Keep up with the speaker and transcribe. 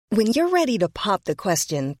When you're ready to pop the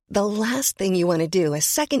question, the last thing you want to do is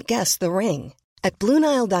second-guess the ring. At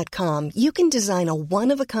BlueNile.com, you can design a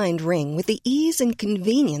one-of-a-kind ring with the ease and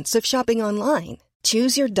convenience of shopping online.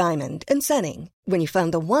 Choose your diamond and setting. When you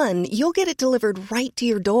find the one, you'll get it delivered right to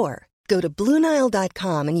your door. Go to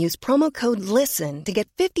BlueNile.com and use promo code LISTEN to get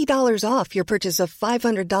 $50 off your purchase of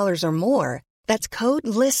 $500 or more. That's code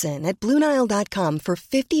LISTEN at BlueNile.com for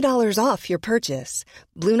 $50 off your purchase.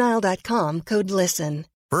 BlueNile.com, code LISTEN.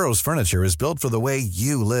 Burrow's furniture is built for the way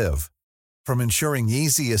you live. From ensuring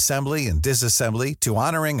easy assembly and disassembly to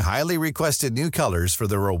honoring highly requested new colors for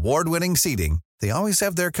their award-winning seating, they always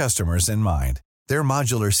have their customers in mind. Their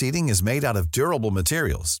modular seating is made out of durable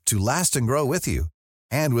materials to last and grow with you.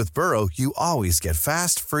 And with Burrow, you always get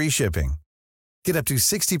fast, free shipping. Get up to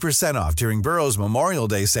 60% off during Burrow's Memorial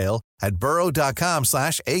Day sale at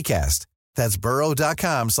burrow.com/ACAST. That's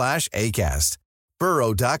burrow.com/ACAST.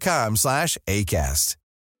 burrow.com/ACAST.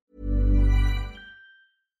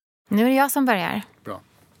 Nu är det jag som börjar. Bra.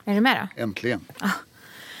 Är du med då? Äntligen.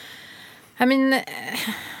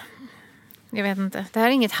 Jag vet inte. Det här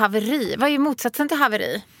är inget haveri. Vad är motsatsen till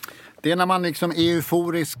haveri? Det är när man liksom är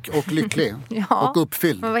euforisk och lycklig. Ja. Och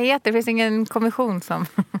uppfylld. Men vad heter det? Det finns ingen kommission som...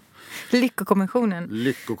 Lyckokommissionen.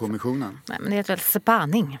 Lyckokommissionen. Nej, men det heter väl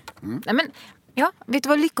spaning. Nej, men, ja, vet du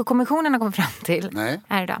vad Lyckokommissionen har kommit fram till? Nej.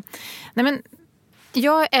 Här idag. Nej, men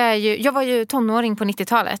jag var ju tonåring på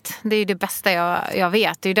 90-talet. Det är ju det bästa jag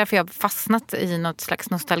vet. Det är ju därför jag har fastnat i något slags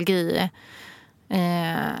nostalgi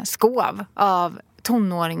skov av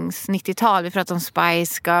tonårings 90-tal. Vi pratade om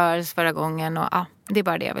Spice Girls förra gången. Och det är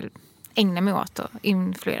bara det jag vill ägna mig åt och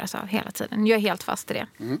influeras av hela tiden. Jag är helt fast i det.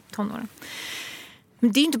 Tonåren.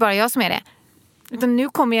 Men det är inte bara jag som är det. Utan nu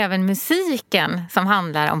kommer ju även musiken som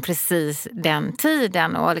handlar om precis den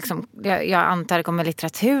tiden. Och liksom, jag antar det kommer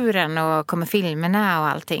litteraturen och kommer filmerna och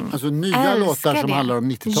allting. Alltså nya låtar som handlar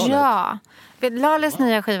om 90-talet? Ja. Lales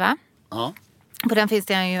nya skiva. Ja. På den finns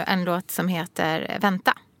det ju en låt som heter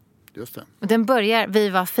Vänta. Just det. Och den börjar, vi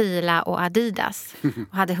var Fila och Adidas.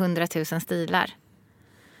 Och hade 100 000 stilar.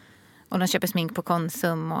 Och de köper smink på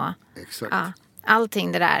Konsum och... Exakt. Ja,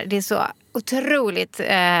 allting det där. Det är så otroligt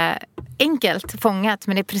enkelt fångat.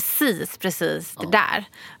 Men det är precis det där.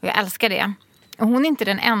 Och jag älskar det. Och hon är inte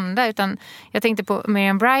den enda, utan jag tänkte på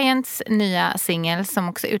Miriam Bryants nya singel som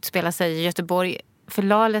också utspelar sig i Göteborg. För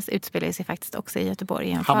Lales utspelar sig faktiskt också i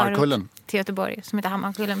Göteborg. Hammarkullen. Till Göteborg, som heter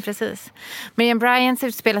Hammarkullen, precis. Miriam Bryants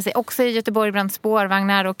utspelar sig också i Göteborg bland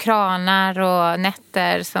spårvagnar och kranar och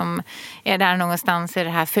nätter som är där någonstans i det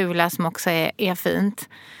här fula som också är fint.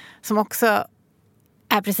 Som också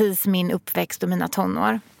är precis min uppväxt och mina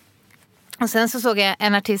tonår. Och sen så såg jag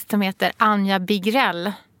en artist som heter Anja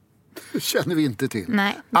Bigrell. Känner vi inte till.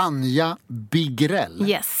 Nej. Anja Bigrell.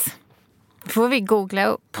 Yes. Får vi googla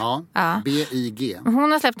upp. Ja. B-I-G.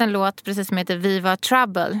 Hon har släppt en låt precis som heter Viva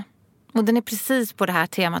Trouble. Och den är precis på det här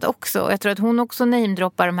temat också. Och jag tror att hon också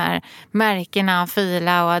namedroppar de här märkena,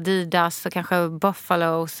 Fila och Adidas och kanske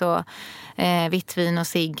Buffalos och vittvin och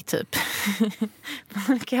cigg typ.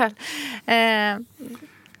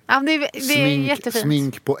 Ja, det är jättefint.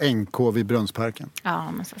 Smink på NK vid Brunnsparken.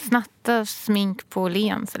 Ja, men så snatta smink på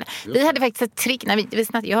Lens. Vi hade faktiskt ett trick. Nej,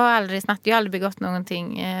 jag har aldrig begått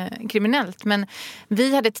någonting kriminellt. Men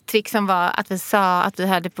vi hade ett trick som var att vi sa att vi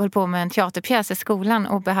hade hållit på med en teaterpjäs i skolan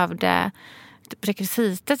och behövde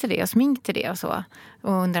rekvisita till det och smink till det och så.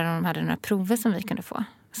 Och undrade om de hade några prover som vi kunde få.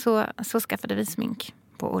 Så skaffade vi smink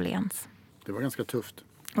på Åhléns. Det var ganska tufft.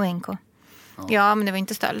 Och NK. Ja, men det var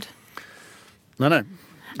inte stöld. Nej.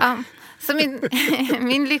 Ja, så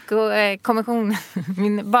min lyckokommission,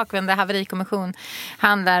 min bakvända haverikommission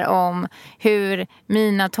handlar om hur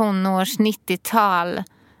mina tonårs 90-tal,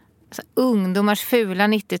 alltså ungdomars fula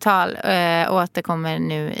 90-tal återkommer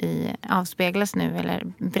nu avspeglas nu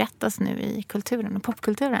eller berättas nu i kulturen och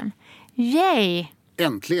popkulturen. Yay!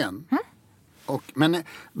 Äntligen. Och, men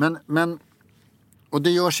och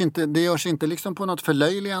det görs inte liksom på något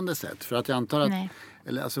förlöjligande sätt, för att jag antar att Nej.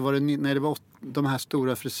 Eller alltså var det när det var de här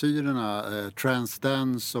stora frisyrerna,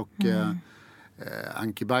 Transdance och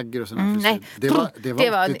Anki Bagger och sådana frisyrer. Det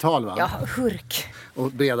var 80-tal, va? Ja, hurk.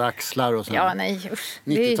 Och breda axlar och så. Ja, nej, usch.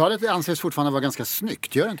 90-talet anses fortfarande vara ganska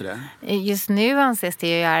snyggt, gör det inte det? Just nu anses det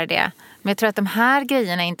ju göra det. Men jag tror att de här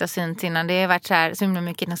grejerna inte har synts innan. Det har varit så himla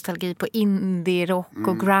mycket nostalgi på indie-rock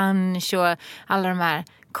och grunge och alla de här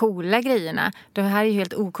coola grejerna. De här är ju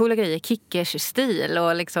helt ocoola grejer. Kickers stil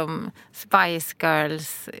och liksom Spice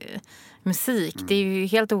Girls musik. Det är ju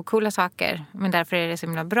helt ocoola saker. Men därför är det så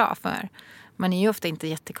himla bra, för man är ju ofta inte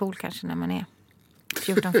jättecool kanske när man är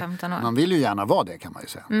 14-15 år. Man vill ju gärna vara det, kan man ju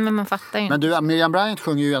säga. Men man fattar ju inte. Men du, Miriam Bryant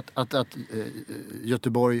sjunger ju att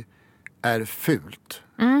Göteborg är fult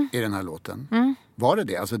i den här låten. Var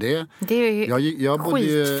det? Alltså det är ju jag bodde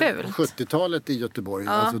ju skitfult. 70-talet i Göteborg.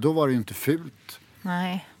 Ja. Alltså då var det ju inte fult.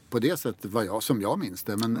 Nej. På det sättet var som jag minns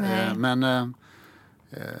det. Men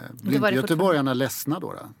blir göteborgarna ledsna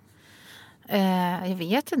då? Jag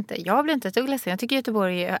vet inte. Jag blir inte ett dugg ledsen. Jag tycker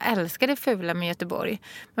jag älskar det fula med Göteborg.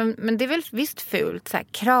 Men det är väl visst fult. Så här,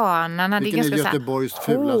 kranarna. Vilken det är ganska, är Göteborgs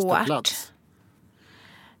fulaste plats?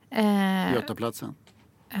 Götaplatsen.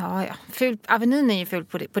 Ja. Fult. Avenyn är ju ful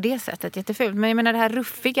på det sättet. Jättefult. Men jag menar det här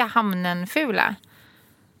ruffiga hamnen-fula.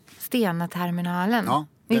 Stena-terminalen. Ja,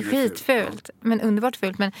 det är skitfult. Ja. Men underbart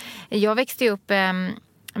fult. Men jag växte ju upp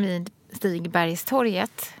vid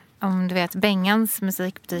Stigbergstorget. Om du vet, Bengans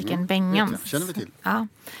musikbutiken. Bengans. Känner vi till. Ja.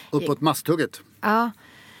 Uppåt Masthugget. Ja,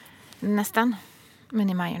 nästan. Men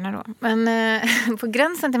i Majorna då. Men på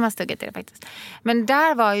gränsen till Masthugget är det faktiskt. Men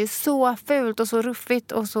där var ju så fult och så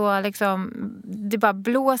ruffigt och så liksom, det bara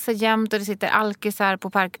blåser jämt och det sitter alkisar på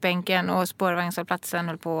parkbänken och spårvagnshållplatsen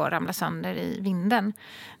håller på att ramla sönder i vinden.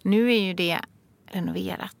 Nu är ju det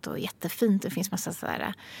renoverat och jättefint. Det finns massa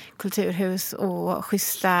sådär kulturhus och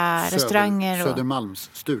schyssta restauranger. Södermalms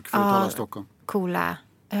stuk för att tala Stockholm. Coola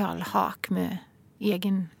ölhak med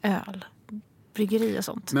egen öl. Bryggeri och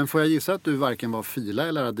sånt. Men får jag gissa att du varken var Fila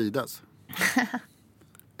eller Adidas?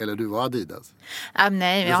 Eller du var Adidas?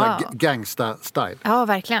 Nej, gangsta-style. Ja,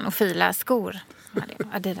 verkligen. Och Fila skor.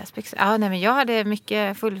 Adidas-byxor. Ja, nej, men jag hade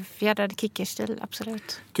mycket fullfjädrad kickerstil,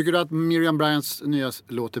 absolut. Tycker du att Miriam Bryants nya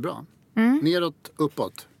låt är bra? Neråt,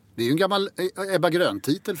 uppåt. Det är ju en gammal Ebba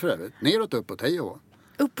Grön-titel för övrigt. Neråt, uppåt, hej och.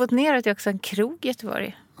 Uppåt, neråt är också en krog i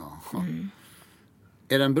Göteborg.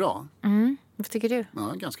 Är den bra? Vad tycker du?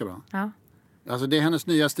 Ja, ganska bra. Ja. Alltså hennes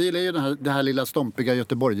nya stil är ju det här lilla stompiga,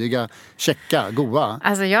 göteborgiga, checka, goa.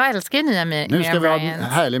 Alltså jag älskar ju nya Miriam Bryant. Nu ska vi ha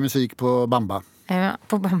härlig musik på Bamba. Ja,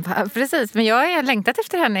 på Bamba, precis. Men jag har längtat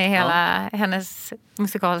efter henne i hela hennes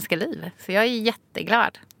musikaliska liv. Så jag är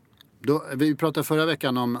jätteglad. Vi pratade förra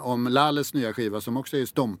veckan om Lalles nya skiva som också är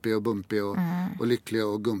stompig och bumpig och lycklig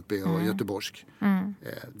och gumpig och göteborgsk.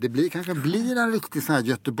 Det kanske blir en riktig sån här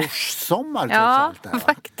Göteborgssommar trots allt det här. Ja,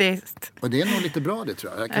 faktiskt. Och det är nog lite bra det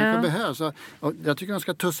tror jag. Kanske behövs. Jag tycker de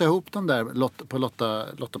ska tussa ihop dem där på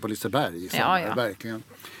Lotta på Liseberg i sommar, verkligen.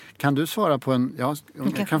 Kan du svara på jag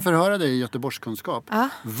kan förhöra dig i Göteborgskunskap.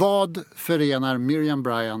 Vad förenar Miriam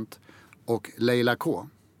Bryant och Leila K?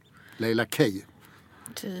 Leila K.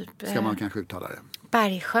 Typ, ska man kanske uttala det.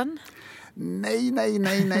 Bergsjön? Nej.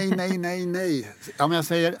 Om jag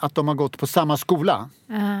säger att de har gått på samma skola.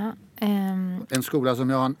 En skola som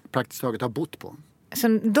jag praktiskt taget har bott på.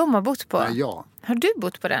 Som de har bott på? Ja. Har du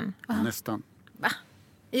bott på den? Nästan. Va?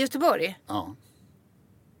 I Göteborg? Ja.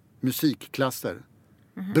 Musikklasser.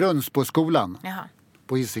 Brunnsboskolan.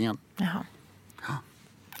 På Hisingen. Jaha.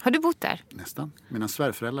 Har du bott där? Nästan. Mina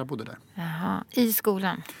svärföräldrar bodde där. Jaha. I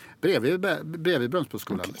skolan? Bredvid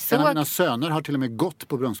Brunnsboskolan. En av mina söner har till och med gått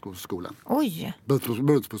på Brunnsboskolan. Oj.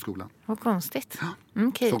 Brunnsboskolan. Vad konstigt. Ja.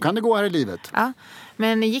 Okay. Så kan det gå här i livet. Ja.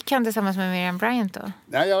 Men gick han tillsammans med Miriam Bryant då?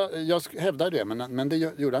 Nej, jag hävdar det. Men det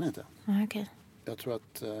gjorde han inte. Okay. Jag tror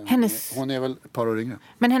att hon är väl ett par år yngre.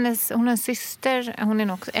 Men hon har en syster, hon är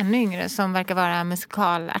nog också ännu yngre, som verkar vara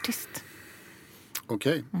musikalartist.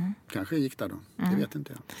 Okej, kanske gick där då. Det vet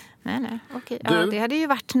inte jag. Nej, okej. Ja, det hade ju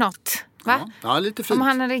varit något. Va? Ja, lite fint. Om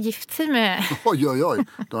han hade gift sig med... Oj.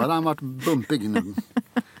 Då hade han varit bumpig nu.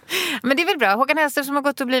 Men det är väl bra. Håkan Hellström som har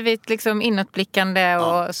gått och blivit liksom inåtblickande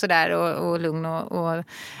och sådär och lugn och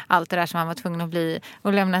allt det där som han var tvungen att bli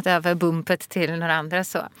och lämnat över bumpet till några andra.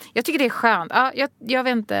 Så jag tycker det är skönt. Ja, jag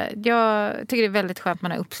vet inte. Jag tycker det är väldigt skönt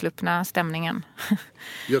man har uppsluppna stämningen.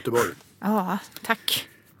 Göteborg. Ja, tack.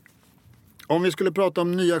 Om vi skulle prata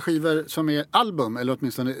om nya skivor som är album eller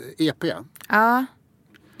åtminstone EP. Ja,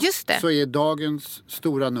 just det. Så är dagens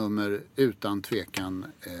stora nummer utan tvekan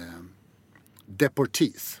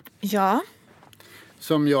Deportees. Ja.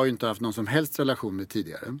 Som jag inte haft någon som helst relation med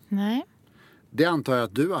tidigare. Nej. Det antar jag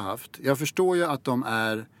att du har haft. Jag förstår ju att de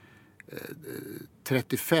är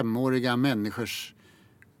 35-åriga människors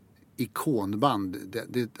ikonband.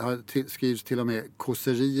 Det har skrivs till och med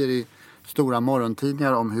kåserier i stora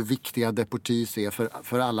morgontidningar om hur viktiga Deportees är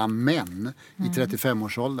för alla män i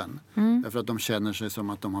 35-årsåldern. Därför att de känner sig som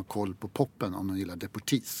att de har koll på poppen om de gillar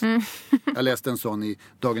Deportees. Jag läste en sån i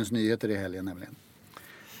Dagens Nyheter i helgen nämligen.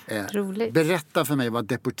 Roligt. Berätta för mig vad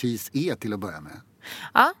Deportees är till att börja med.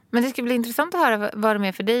 Ja, men det ska bli intressant att höra vad de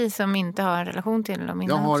är för dig som inte har en relation till dem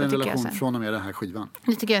innan. Jag har också, en relation från och med den här skivan.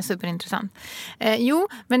 Det tycker jag är superintressant. Jo,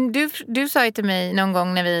 men du sa ju till mig någon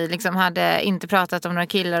gång när vi liksom hade inte pratat om några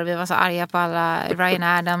killar och vi var så arga på alla Ryan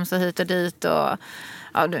Adams och hit och dit och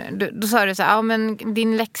ja, då sa du så här, ja men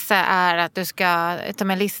din läxa är att du ska ta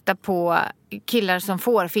med en lista på killar som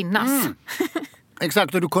får finnas.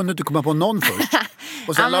 Exakt, och du kunde inte komma på någon först.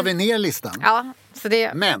 Och sen la vi ner listan. Ja, så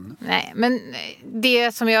det... Men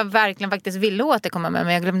det som jag verkligen faktiskt ville återkomma med,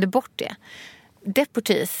 men jag glömde bort det.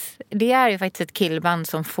 Deportees, det är ju faktiskt ett killband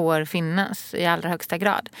som får finnas i allra högsta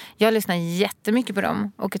grad. Jag lyssnar jättemycket på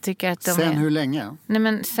dem och jag tycker att de sen hur länge? Nej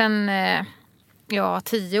men sen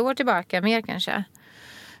 10 år tillbaka, mer kanske.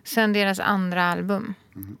 Sen deras andra album,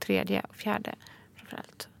 3:e och 4:e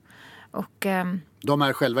framförallt. Och de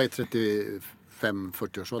är själva i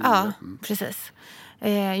 35-40-årsåldern. Ja, precis.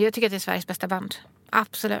 Jag tycker att det är Sveriges bästa band.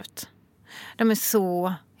 Absolut. De är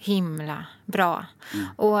så himla bra.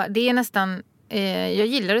 Och det är nästan... jag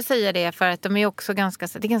gillar att säga det för att de är också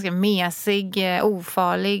ganska mesig,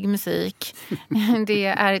 ofarlig musik. Det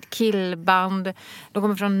är ett killband. De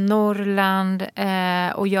kommer från Norrland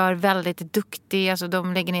och gör väldigt duktiga. Alltså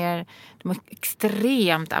de är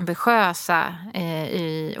extremt ambitiösa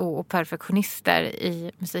och perfektionister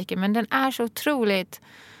i musiken. Men den är så otroligt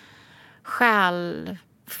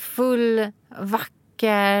själfull,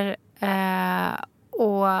 vacker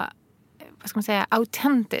och vad ska man säga,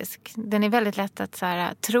 autentisk. Den är väldigt lätt att så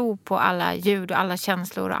här, tro på alla ljud och alla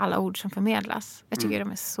känslor och alla ord som förmedlas. Jag tycker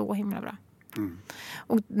de är så himla bra.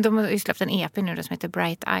 Och de har ju släppt en EP nu som heter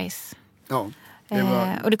Bright Eyes. Ja.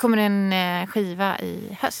 Och det kommer en skiva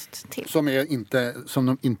i höst till. Som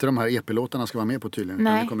inte de här EP-låtarna ska vara med på tydligen.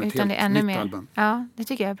 Nej, det utan det är ännu mer. Album. Ja, det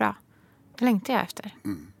tycker jag är bra. Det längtar jag efter.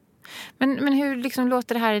 Men hur liksom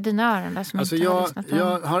låter det här i dina öron då, som alltså inte har lyssnat på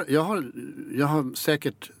jag har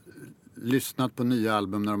säkert lyssnat på nya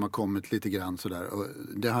album när de har kommit lite grann sådär. Och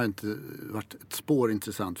det har inte varit ett spår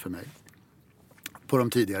intressant för mig. På de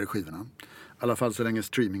tidigare skivorna. I alla fall så länge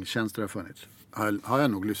streamingtjänster har funnits. Har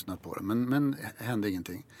jag nog lyssnat på det. Men hände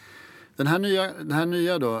ingenting. Den här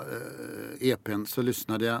nya då, EPn, så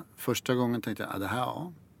lyssnade jag första gången, tänkte jag, det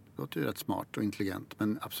här låter ju rätt smart och intelligent.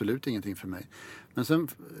 Men absolut ingenting för mig. Men sen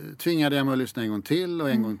tvingade jag mig att lyssna en gång till och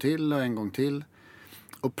en gång till och en gång till.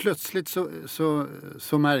 Och plötsligt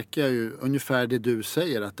så märker jag ju ungefär det du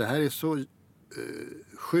säger. Att det här är så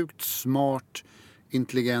sjukt smart,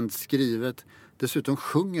 intelligent skrivet. Dessutom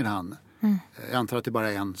sjunger han. Jag antar att det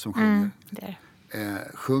bara är en som sjunger.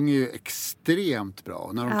 Sjunger ju extremt bra.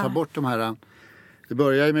 Och när de tar bort de här... Det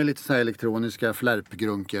börjar ju med lite så här elektroniska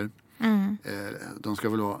flärpgrunker. De ska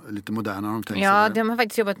väl vara lite moderna om de tänker. Ja, de har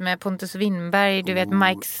faktiskt jobbat med Pontus Winberg, du vet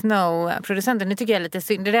Mike Snow, producenten. Det tycker jag är lite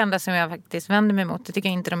synd. Det är det enda som jag faktiskt vänder mig emot. Det tycker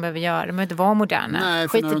jag inte de behöver göra. De behöver inte vara moderna. Nej,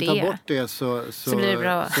 för när de tar bort det så blir det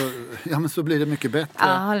bra. Så blir det mycket bättre.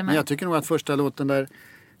 Ja, men jag tycker nog att första låten där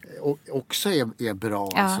också är bra.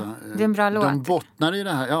 Ja, alltså. Det är en bra låt. De bottnar i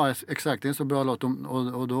det här. Ja, exakt. Det är en så bra låt.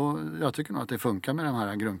 Och då, jag tycker nog att det funkar med de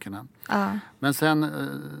här grunkorna. Ja. Men sen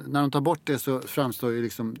när de tar bort det så framstår ju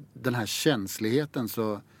liksom den här känsligheten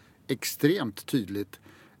så extremt tydligt.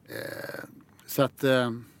 Så att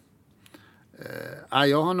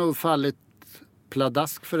jag har nog fallit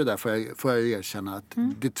pladask för det där, får jag erkänna. Att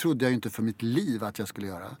det trodde jag ju inte för mitt liv att jag skulle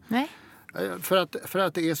göra. Nej. För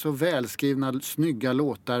att det är så välskrivna, snygga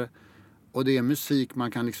låtar och det är musik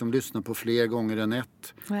man kan liksom lyssna på fler gånger än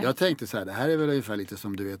ett. Nej. Jag tänkte så här, det här är väl ungefär lite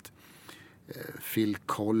som du vet Phil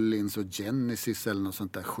Collins och Genesis eller något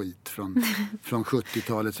sånt där skit från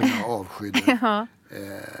 70-talet som jag avskydde. Ja.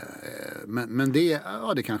 Men det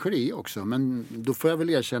kanske det är också. Men då får jag väl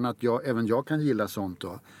erkänna att även jag kan gilla sånt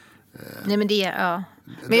då. Nej men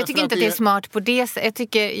men jag tycker inte att det är smart på det sättet. Jag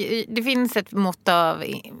tycker det finns ett mått av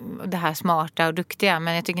det här smarta och duktiga,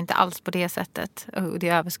 men jag tycker inte alls på det sättet. Och det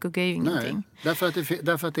överskuggar ju ingenting. Nej,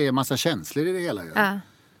 därför att det är massa känslor i det hela. Ja.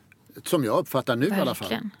 Som jag uppfattar nu i alla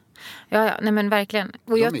fall. Ja, nej men verkligen.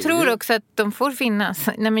 Och jag tror också att de får finnas.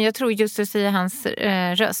 Nej men jag tror just att säga hans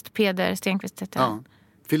röst, Peder Stenqvist heter han.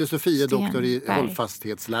 Filosofie doktor i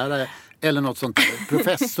hållfasthetslära eller något sånt där.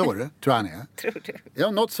 Professor, tror han är. Tror du?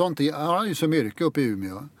 Ja, något sånt. Han har ju som yrke uppe i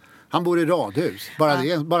Umeå. Han bor i radhus.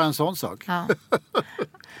 Bara en sån sak. Ja.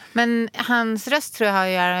 Men hans röst tror jag har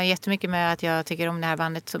att göra jättemycket med att jag tycker om det här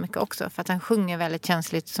bandet så mycket också. För att han sjunger väldigt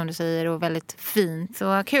känsligt som du säger och väldigt fint.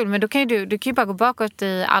 Så kul, men då kan ju du kan ju bara gå bakåt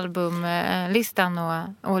i albumlistan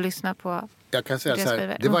och lyssna på. Jag kan säga så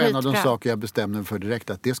här, det var en av de saker jag bestämde mig för direkt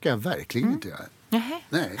att det ska jag verkligen inte göra.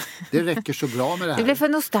 Nej, det räcker så bra med det här. Det blir för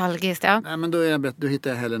nostalgiskt, ja. Nej, men då hittar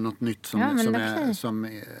jag hellre något nytt som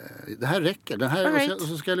det här räcker. Det här, right. och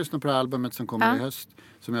så ska jag lyssna på det här albumet som kommer i höst.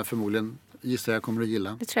 Som jag förmodligen gissar jag kommer att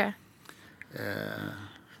gilla. Det tror jag.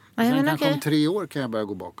 Sen kanske om 3 år kan jag börja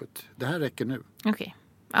gå bakåt. Det här räcker nu. Okej.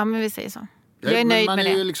 Ja, men vi säger så. Jag är nöjd med det.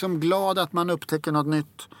 Man är ju liksom glad att man upptäcker något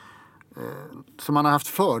nytt som man har haft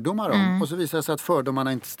fördomar om. Och så visar det sig att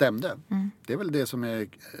fördomarna inte stämde. Det är väl det som är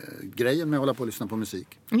grejen med att hålla på och lyssna på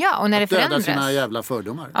musik. Ja, och när det förändras. Döda sina jävla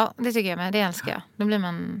fördomar. Ja, det tycker jag med. Det älskar jag. Då blir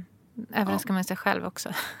man... överraskar man sig själv också.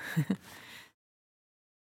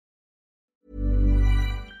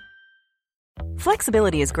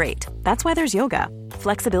 Flexibility is great. That's why there's yoga.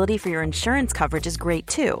 Flexibility for your insurance coverage is great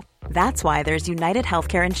too. That's why there's United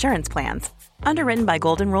Healthcare Insurance Plans. Underwritten by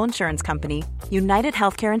Golden Rule Insurance Company, United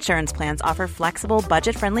Healthcare Insurance Plans offer flexible,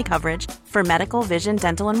 budget-friendly coverage for medical, vision,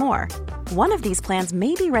 dental, and more. One of these plans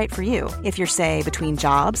may be right for you if you're, say, between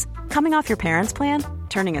jobs, coming off your parents' plan,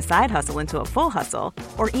 turning a side hustle into a full hustle,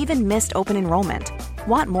 or even missed open enrollment.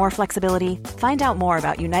 Want more flexibility? Find out more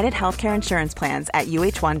about United Healthcare Insurance Plans at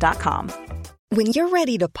uh1.com. When you're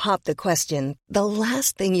ready to pop the question, the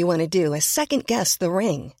last thing you want to do is second-guess the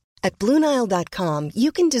ring. At BlueNile.com,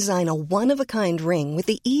 you can design a one-of-a-kind ring with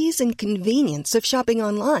the ease and convenience of shopping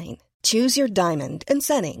online. Choose your diamond and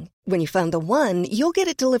setting. When you find the one, you'll get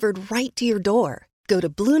it delivered right to your door. Go to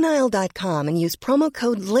BlueNile.com and use promo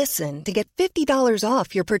code LISTEN to get $50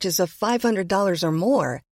 off your purchase of $500 or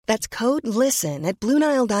more. That's code LISTEN at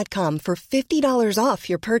BlueNile.com for $50 off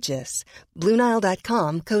your purchase.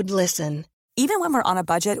 BlueNile.com, code LISTEN. Even when we're on a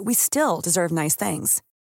budget, we still deserve nice things.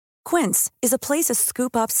 Quince is a place to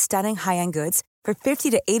scoop up stunning high-end goods for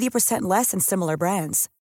 50 to 80% less than similar brands.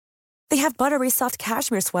 They have buttery soft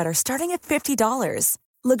cashmere sweaters starting at $50,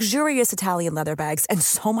 luxurious Italian leather bags, and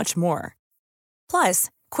so much more. Plus,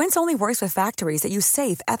 Quince only works with factories that use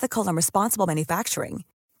safe, ethical, and responsible manufacturing.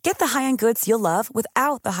 Get the high-end goods you'll love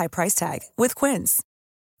without the high price tag with Quince.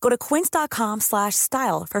 Go to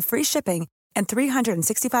quince.com/style for free shipping and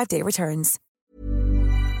 365-day returns.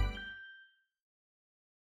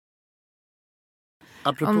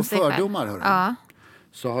 Apropå fördomar, hörru,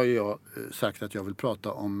 så har jag sagt att jag vill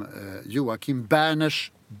prata om Joakim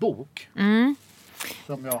Berners bok.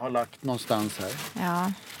 Som jag har lagt någonstans här.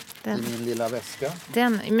 Ja, i min lilla väska.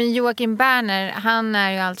 Men Joakim Berner, han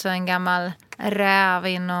är ju alltså en gammal räv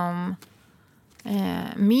inom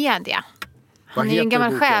media. Han är ju en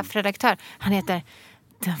gammal chefredaktör. Han heter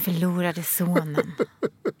Den förlorade sonen.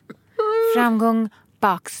 Framgång,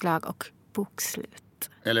 bakslag och bokslut.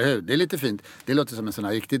 Eller hur? Det är lite fint. Det låter som en sån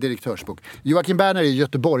här riktig direktörsbok. Joakim Berner är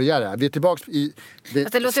göteborgare. Vi är tillbaka i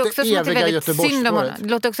det låter också som att det är väldigt synd om honom. Det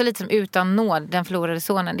låter också lite som Utan nåd, Den förlorade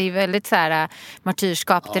sonen. Det är väldigt så här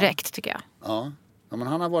martyrskap direkt, tycker jag. Ja, men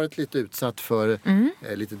han har varit lite utsatt för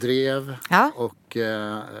lite drev och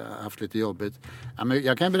haft lite jobbigt. Ja, men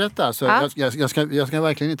jag kan berätta, alltså, jag ska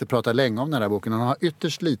verkligen inte prata länge om den här boken. Han har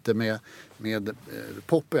ytterst lite med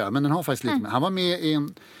pop, men den har faktiskt lite med. Han var med i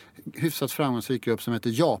en hyfsat framgångsrik grupp som heter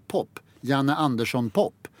Ja-pop. Janne Andersson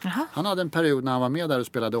Pop. Jaha. Han hade en period när han var med där och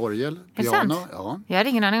spelade orgel, piano. Ja. Jag hade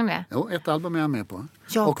ingen aning om det. Jo, ett album är han med på.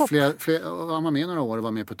 Ja-pop. Och han var med några år och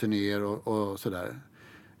var med på turnéer och sådär.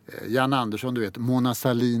 Janne Andersson, du vet, Mona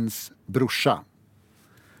Sahlins brorsa.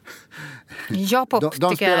 Ja-pop,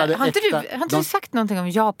 tycker jag. Har inte du sagt någonting om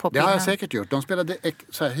ja-pop? Det har jag säkert gjort. De spelade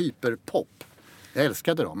så här hyperpop. Jag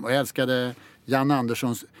älskade dem. Och jag älskade Janne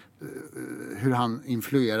Anderssons hur han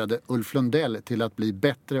influerade Ulf Lundell till att bli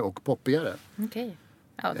bättre och poppigare. Okej.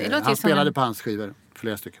 Ja, det låter han spelade på hans skivor,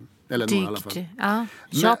 flera stycken. Eller några i alla fall. Ja,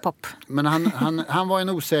 ja-pop. Men han var en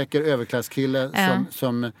osäker överklasskille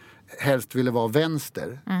som helst ville vara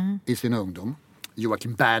vänster i sin ungdom.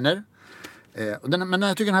 Joakim Berner. Men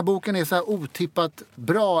jag tycker den här boken är så här otippat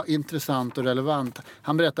bra, intressant och relevant.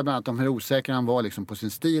 Han berättar bland annat om hur osäker han var liksom på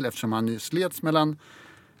sin stil eftersom han slets mellan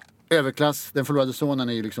överklass. Den förlorade sonen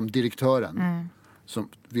är ju liksom direktören som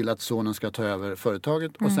vill att sonen ska ta över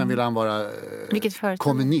företaget och sen vill han vara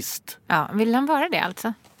kommunist. Ja, vill han vara det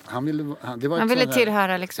alltså? Han ville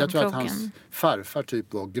tillhöra liksom jag tror att hans farfar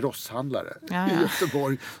typ var grosshandlare i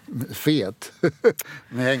Göteborg. Fet.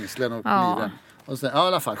 Med hängslen och kniven. Och sen, i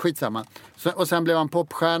alla fall, skitsamma. Och sen blev han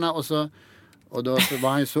popstjärna och då var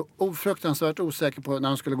han ju så fruktansvärt osäker på när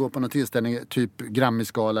han skulle gå på någon tillställning, typ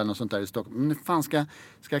Grammy-skalan och sånt där i Stockholm. Men fan ska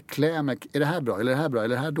jag klä mig? Är det här bra? Eller är det här bra?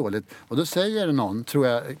 Eller är det här dåligt? Och då säger någon, tror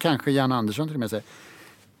jag, kanske Jan Andersson till och med säger: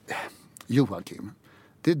 Joakim,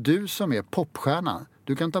 det är du som är popstjärna.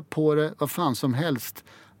 Du kan ta på det vad fan som helst.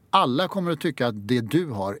 Alla kommer att tycka att det du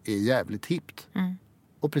har är jävligt hippt.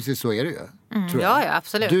 Och precis så är det ju. Tror jag. Ja,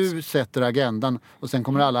 absolut. Du sätter agendan och sen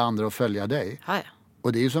kommer alla andra att följa dig. Ja.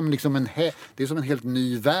 Och det är ju som, liksom det är som en helt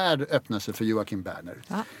ny värld öppnar sig för Joakim Berner.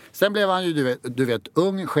 Ja. Sen blev han ju, du vet,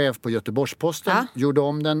 ung chef på Göteborgs-Posten. Gjorde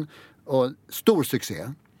om den och stor succé.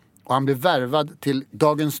 Och han blev värvad till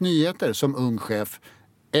Dagens Nyheter som ung chef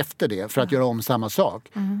efter det för att göra om samma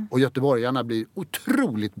sak. Och göteborgarna blir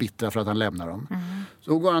otroligt bittra för att han lämnar dem.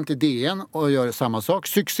 Så går han till DN och gör samma sak.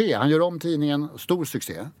 Succé, han gör om tidningen, stor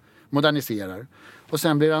succé. Moderniserar. Och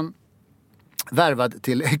sen blir han värvad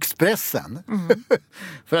till Expressen.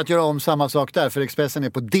 För att göra om samma sak där. För Expressen är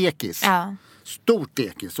på dekis. Ja. Stort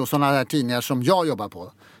dekis. Och sådana här tidningar som jag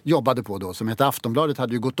jobbade på då, som hette Aftonbladet,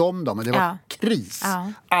 hade ju gått om dem. Och det var kris.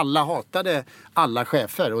 Ja. Alla hatade alla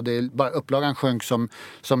chefer. Och det bara upplagan sjönk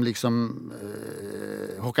som liksom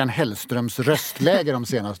Håkan Hellströms röstläge de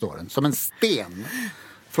senaste åren. Som en sten.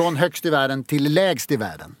 Från högst i världen till lägst i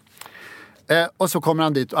världen. Och så kommer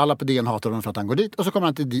han dit och alla på DN hatar honom för att han går dit. Och så kommer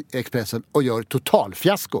han till Expressen och gör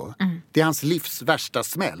totalfiasko. Det är hans livs värsta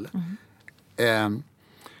smäll.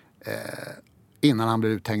 Innan han blir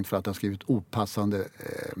uthängd för att han skrivit opassande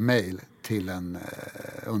mejl till en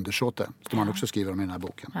undersåte. Som han också skriver om i den här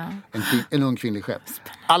boken. En ung kvinnlig chef. I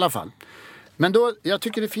alla fall. Men då, jag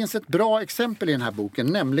tycker det finns ett bra exempel i den här boken.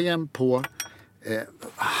 Nämligen på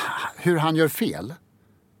hur han gör fel.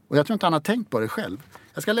 Och jag tror inte han har tänkt på det själv.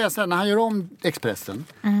 Jag ska läsa, när han gör om Expressen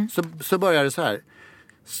så börjar det så här.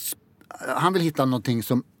 Han vill hitta någonting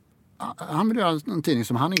som, han vill göra en tidning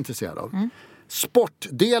som han är intresserad av.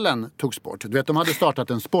 Sportdelen togs bort. Du vet, de hade startat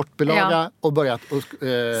en sportbilaga och börjat...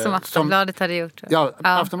 som Aftonbladet hade gjort. Ja,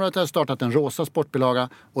 Aftonbladet hade startat en rosa sportbilaga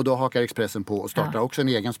och då hakar Expressen på och startar också en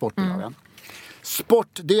egen sportbilaga.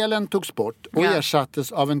 Sportdelen togs bort och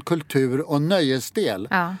ersattes av en kultur- och nöjesdel.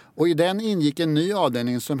 Och i den ingick en ny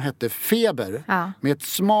avdelning som hette Feber med ett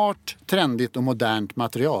smart, trendigt och modernt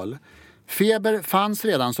material. Feber fanns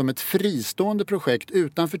redan som ett fristående projekt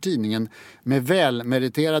utanför tidningen med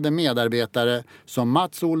välmeriterade medarbetare som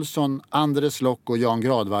Mats Olsson, Andres Lock och Jan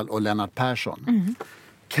Gradvall och Lennart Persson.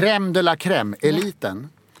 Crème de la crème, eliten.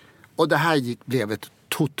 Och det här blev ett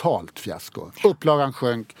totalt fiasko. Upplagan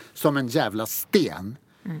sjönk som en jävla sten.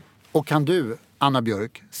 Och kan du, Anna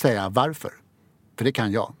Björk, säga varför? För det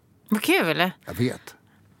kan jag. Vad kul! Jag vet.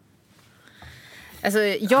 Alltså,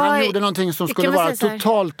 han gjorde någonting som skulle vara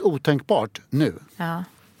totalt otänkbart nu. Ja.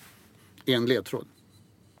 En ledtråd.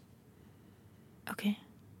 Okej.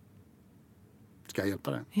 Ska jag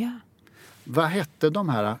hjälpa dig? Ja. Vad hette de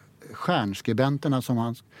här stjärnskribenterna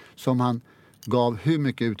som han gav hur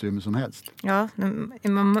mycket utrymme som helst? Ja, de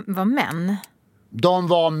var män. De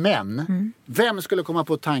var män. Vem skulle komma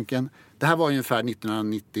på tanken? Det här var ungefär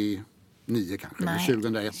 1999 kanske. Nej,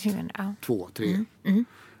 2001, 2002, 2003.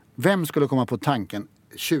 Vem skulle komma på tanken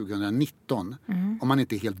 2019, om man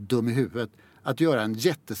inte är helt dum i huvudet, att göra en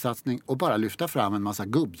jättesatsning och bara lyfta fram en massa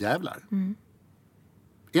gubbjävlar?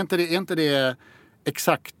 Är inte det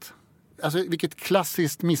exakt? Alltså vilket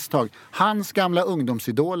klassiskt misstag. Hans gamla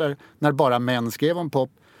ungdomsidoler, när bara män skrev om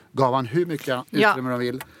pop, gav han hur mycket utrymme de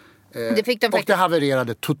vill. Det fick de och det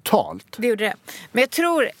havererade totalt. Det gjorde det. Men jag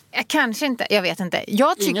tror, jag vet inte.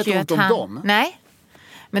 Jag tycker inget ju ont att om dem. Nej.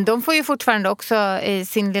 Men de får ju fortfarande också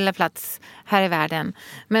sin lilla plats här i världen.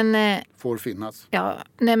 Men får finnas. Ja,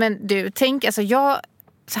 nej men du, tänk, alltså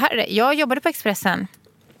jag jobbade på Expressen.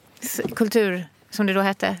 Kultur, som det då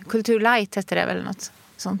hette. Kultur Light hette det väl, något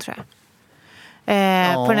sånt tror jag.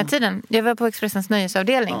 På den här tiden. Jag var på Expressens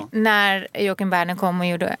nöjesavdelning när Joakim Berner kom och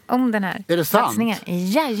gjorde om den här satsningen.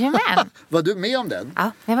 Jajamän! Var du med om den?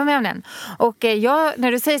 Ja, jag var med om den. Och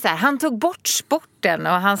när du säger så här, han tog bort sporten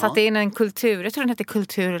och han satte in en kultur. Jag tror den hette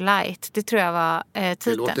Kultur Light. Det tror jag var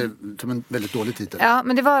titeln. Det låter som en väldigt dålig titel. Ja,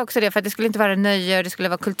 men det var också det, för att det skulle inte vara nöje. Det skulle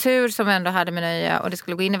vara kultur som ändå hade med nöje. Och det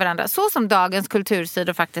skulle gå in i varandra. Så som dagens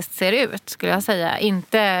kultursidor faktiskt ser ut, skulle jag säga.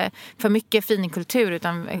 Inte för mycket fin kultur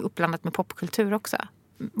utan uppblandat med popkultur också.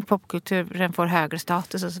 Popkulturen får högre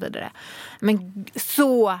status och så vidare. Men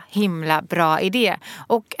så himla bra idé.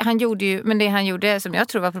 Och han gjorde ju, men det han gjorde som jag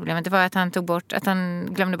tror var problemet, det var att han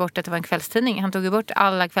glömde bort att det var en kvällstidning. Han tog ju bort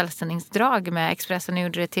alla kvällstidningsdrag med Expressen och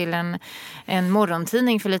gjorde det till en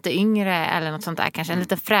morgontidning för lite yngre eller något sånt där. Kanske en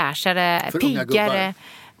lite fräschare,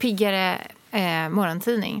 piggare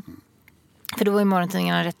morgontidning. För då var ju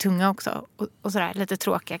morgontidningarna rätt tunga också. Och sådär, lite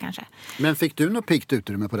tråkiga kanske. Men fick du något piggt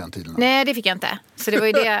utrymme på den tiden? Nej, det fick jag inte. Så det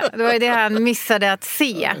var ju det han missade att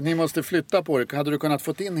se. Ni måste flytta på det. Hade du kunnat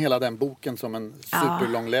få in hela den boken som en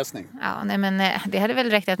superlång läsning? Ja, nej men det hade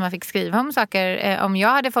väl räckt att man fick skriva om saker. Om jag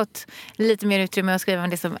hade fått lite mer utrymme att skriva om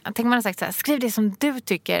det som... Tänk man har sagt så här, skriv det som du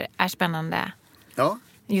tycker är spännande. Ja.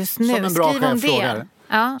 Just nu. Som en bra skriv om chefsfrågare. det.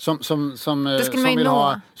 Ja. Som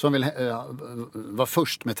vill vara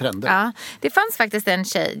först med trender. Ja, det fanns faktiskt en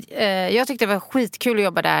tjej. Jag tyckte det var skitkul att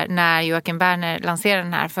jobba där när Joakim Berner lanserade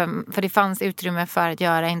den här. För det fanns utrymme för att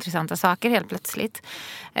göra intressanta saker helt plötsligt.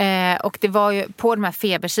 Och det var ju på de här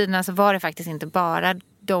febersidorna så var det faktiskt inte bara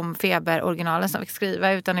de feberoriginalen som fick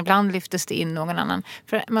skriva, utan ibland lyftes det in någon annan.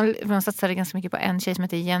 För man satsade ganska mycket på en tjej som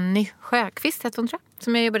heter Jenny Sjöqvist, heter hon, tror jag,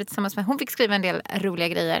 som jag jobbade tillsammans med. Hon fick skriva en del roliga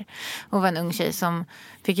grejer. Hon var en ung tjej som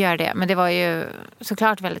fick göra det. Men det var ju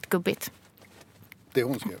såklart väldigt gubbigt. Det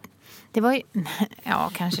hon skrev. Det var ju,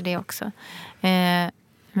 ja, kanske det också.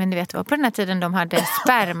 Men du vet, det var på den här tiden de hade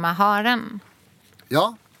spermaharen.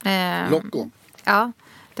 Ja, Locko. Ja,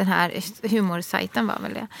 den här humorsajten var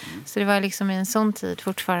väl det. Så det var liksom i en sån tid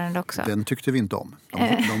fortfarande också. Den tyckte vi inte om.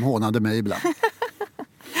 De hånade mig ibland.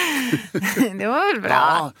 Det var väl bra.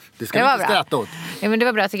 Ja, det ska vi inte skratta åt. Ja, men det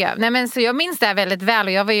var bra tycker jag. Nej, men så jag minns det här väldigt väl.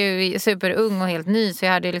 Och jag var ju superung och helt ny. Så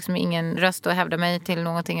jag hade liksom ingen röst att hävda mig till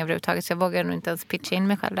någonting överhuvudtaget. Så jag vågade nog inte ens pitcha in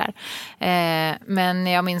mig själv där. Men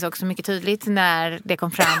jag minns också mycket tydligt när det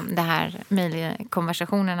kom fram det här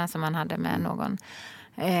mejlkonversationerna som man hade med någon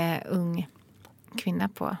ung kvinna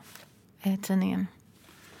på tidningen.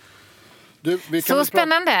 Så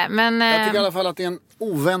spännande. Men, jag tycker i alla fall att det är en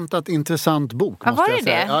oväntat intressant bok. Ja, var det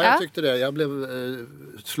det? Ja, jag tyckte det. Jag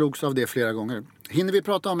slogs av det flera gånger. Hinner vi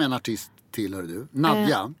prata om en artist till, hör du?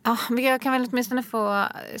 Nadja. Ja, jag kan väl åtminstone få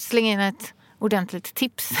slänga in ett ordentligt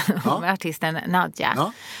tips om artisten Nadja.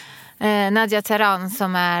 Ja. Nadja Teheran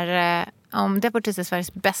som är, om Deportees är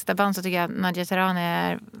Sveriges bästa band, så tycker jag att Nadja Teheran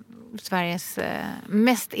är Sveriges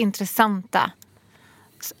mest intressanta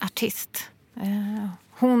artist.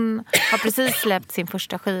 Hon har precis släppt sin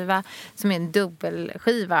första skiva som är en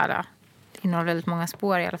dubbelskiva. Det innehåller väldigt många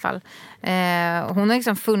spår i alla fall. Hon har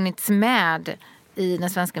liksom funnits med i den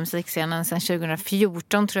svenska musikscenen sedan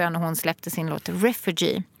 2014 tror jag, när hon släppte sin låt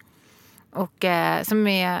Refugee. Och som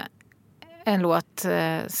är en låt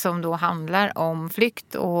som då handlar om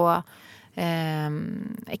flykt och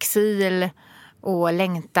exil och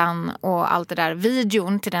längtan och allt det där.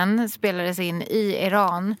 Videon till den spelades in i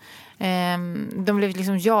Iran. De blev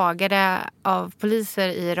liksom jagade av poliser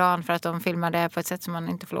i Iran för att de filmade på ett sätt som man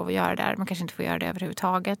inte får lov att göra där. Man kanske inte får göra det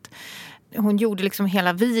överhuvudtaget. Hon gjorde liksom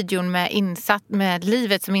hela videon med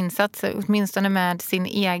livet som insats, åtminstone med sin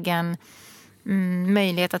egen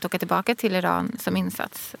möjlighet att åka tillbaka till Iran som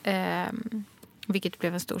insats. Vilket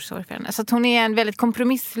blev en stor sorg för henne. Så att hon är en väldigt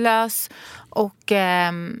kompromisslös och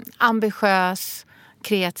ambitiös,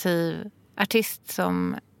 kreativ artist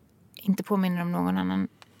som inte påminner om någon annan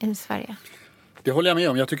i Sverige. Det håller jag med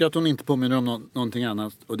om. Jag tycker att hon inte påminner om någonting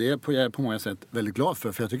annat. Och det är jag på många sätt väldigt glad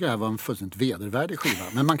för jag tycker det här var en fullständigt vedervärdig skiva.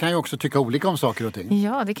 Men man kan ju också tycka olika om saker och ting.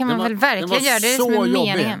 Ja, det kan man väl verkligen göra. Det är som en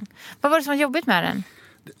meningen. Vad var det som var jobbigt med den?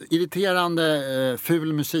 Irriterande,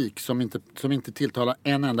 ful musik som inte tilltalar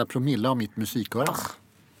en enda promille av mitt musiköra.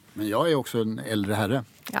 Men jag är också en äldre herre.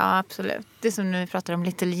 Ja, absolut. Det är som när vi pratar om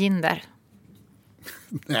Little Jinder.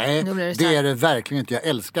 Nej, det är det verkligen inte. Jag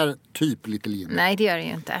älskar typ Little Jinder. Nej, det gör det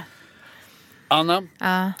ju inte. Anna,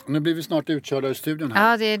 nu blir vi snart utkörda i studion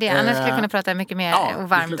här. Ja, det är det. Annars skulle jag kunna prata mycket mer och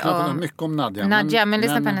varmt. Vi skulle kunna prata mycket om Nadja. Men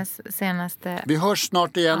lyssna på hennes senaste... Vi hörs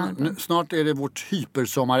snart igen. Snart är det vårt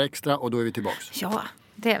hypersommarextra och då är vi tillbaks. Ja,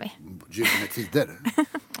 det är vi. Gyllene tider.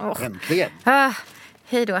 Äntligen.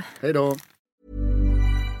 Hej då. Hej då.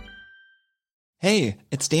 Hey,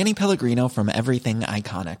 it's Danny Pellegrino from Everything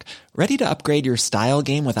Iconic. Ready to upgrade your style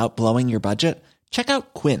game without blowing your budget? Check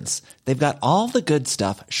out Quince. They've got all the good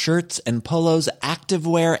stuff, shirts and polos,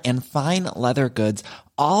 activewear and fine leather goods,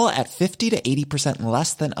 all at 50 to 80%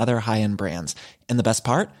 less than other high-end brands. And the best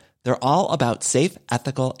part? They're all about safe,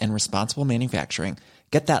 ethical, and responsible manufacturing.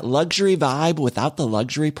 Get that luxury vibe without the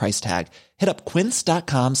luxury price tag. Hit up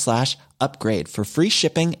quince.com/upgrade for free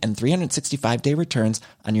shipping and 365-day returns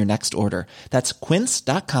on your next order. That's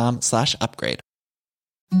quince.com/upgrade.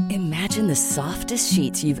 Imagine the softest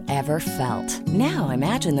sheets you've ever felt. Now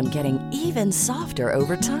imagine them getting even softer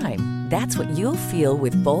over time. That's what you'll feel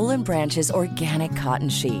with Boll & Branch's organic cotton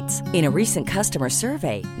sheets. In a recent customer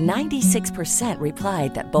survey, 96%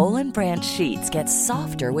 replied that Boll & Branch sheets get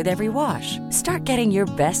softer with every wash. Start getting your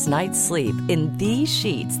best night's sleep in these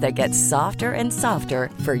sheets that get softer and softer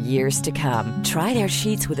for years to come. Try their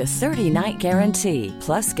sheets with a 30-night guarantee.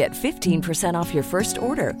 Plus, get 15% off your first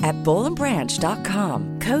order at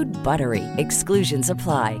bollandbranch.com. Code BUTTERY. Exclusions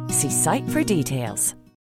apply. See site for details.